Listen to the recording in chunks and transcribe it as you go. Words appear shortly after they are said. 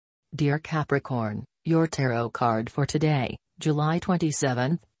Dear Capricorn, your tarot card for today, July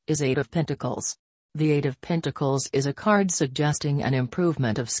 27th, is Eight of Pentacles. The Eight of Pentacles is a card suggesting an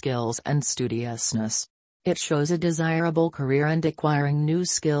improvement of skills and studiousness. It shows a desirable career and acquiring new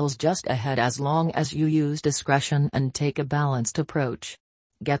skills just ahead as long as you use discretion and take a balanced approach.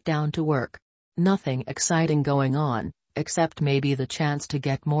 Get down to work. Nothing exciting going on, except maybe the chance to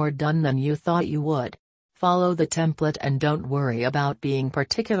get more done than you thought you would. Follow the template and don't worry about being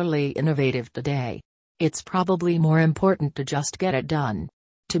particularly innovative today. It's probably more important to just get it done.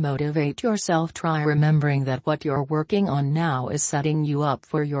 To motivate yourself, try remembering that what you're working on now is setting you up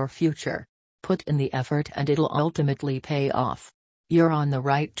for your future. Put in the effort and it'll ultimately pay off. You're on the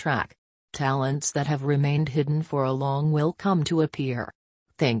right track. Talents that have remained hidden for a long will come to appear.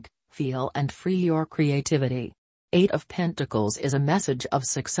 Think, feel and free your creativity. Eight of Pentacles is a message of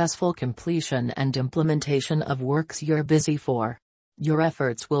successful completion and implementation of works you're busy for. Your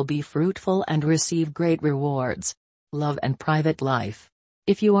efforts will be fruitful and receive great rewards. Love and private life.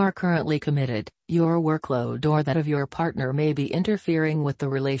 If you are currently committed, your workload or that of your partner may be interfering with the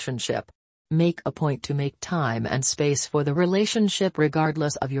relationship. Make a point to make time and space for the relationship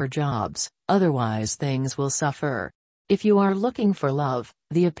regardless of your jobs, otherwise things will suffer. If you are looking for love,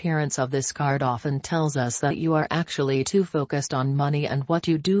 the appearance of this card often tells us that you are actually too focused on money and what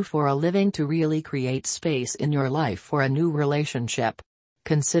you do for a living to really create space in your life for a new relationship.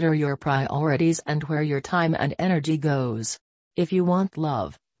 Consider your priorities and where your time and energy goes. If you want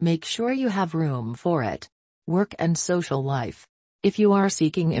love, make sure you have room for it. Work and social life. If you are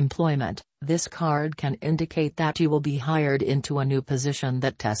seeking employment, this card can indicate that you will be hired into a new position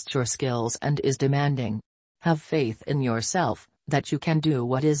that tests your skills and is demanding. Have faith in yourself, that you can do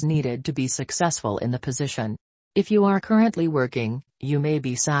what is needed to be successful in the position. If you are currently working, you may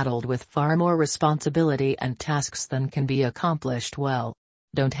be saddled with far more responsibility and tasks than can be accomplished well.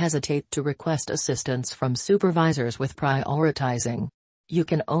 Don't hesitate to request assistance from supervisors with prioritizing. You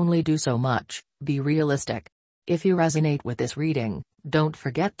can only do so much, be realistic. If you resonate with this reading, don't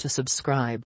forget to subscribe.